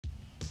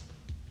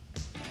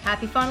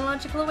Happy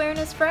Phonological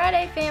Awareness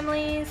Friday,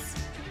 families!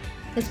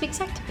 This week's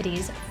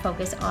activities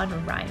focus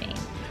on rhyming.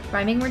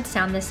 Rhyming words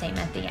sound the same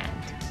at the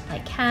end,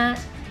 like cat,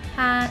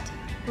 hat,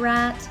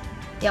 rat.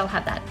 They all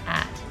have that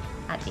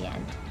at the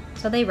end,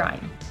 so they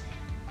rhyme.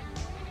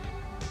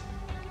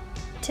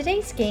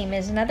 Today's game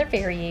is another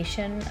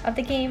variation of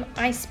the game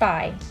I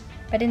Spy,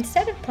 but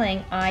instead of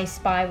playing I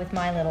Spy with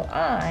my little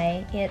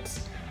eye,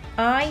 it's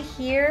I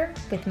hear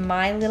with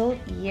my little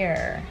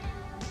ear.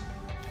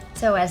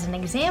 So as an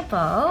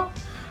example,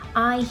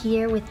 I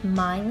hear with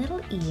my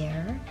little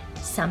ear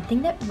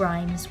something that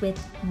rhymes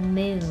with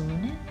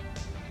moon,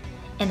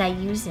 and I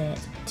use it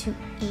to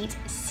eat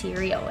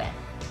cereal with.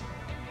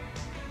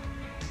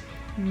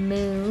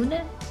 Moon,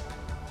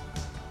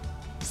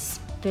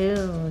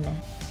 spoon.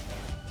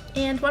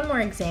 And one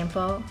more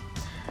example.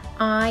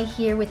 I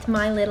hear with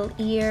my little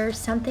ear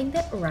something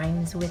that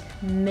rhymes with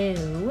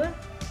moo,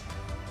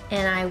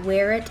 and I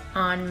wear it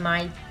on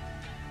my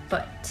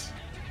foot.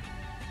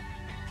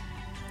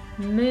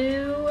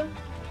 Moo,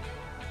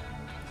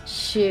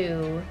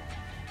 shoe.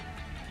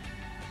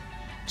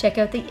 Check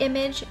out the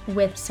image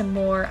with some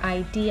more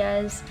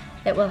ideas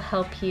that will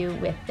help you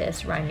with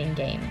this rhyming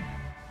game.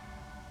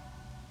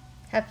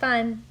 Have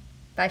fun.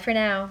 Bye for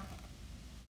now.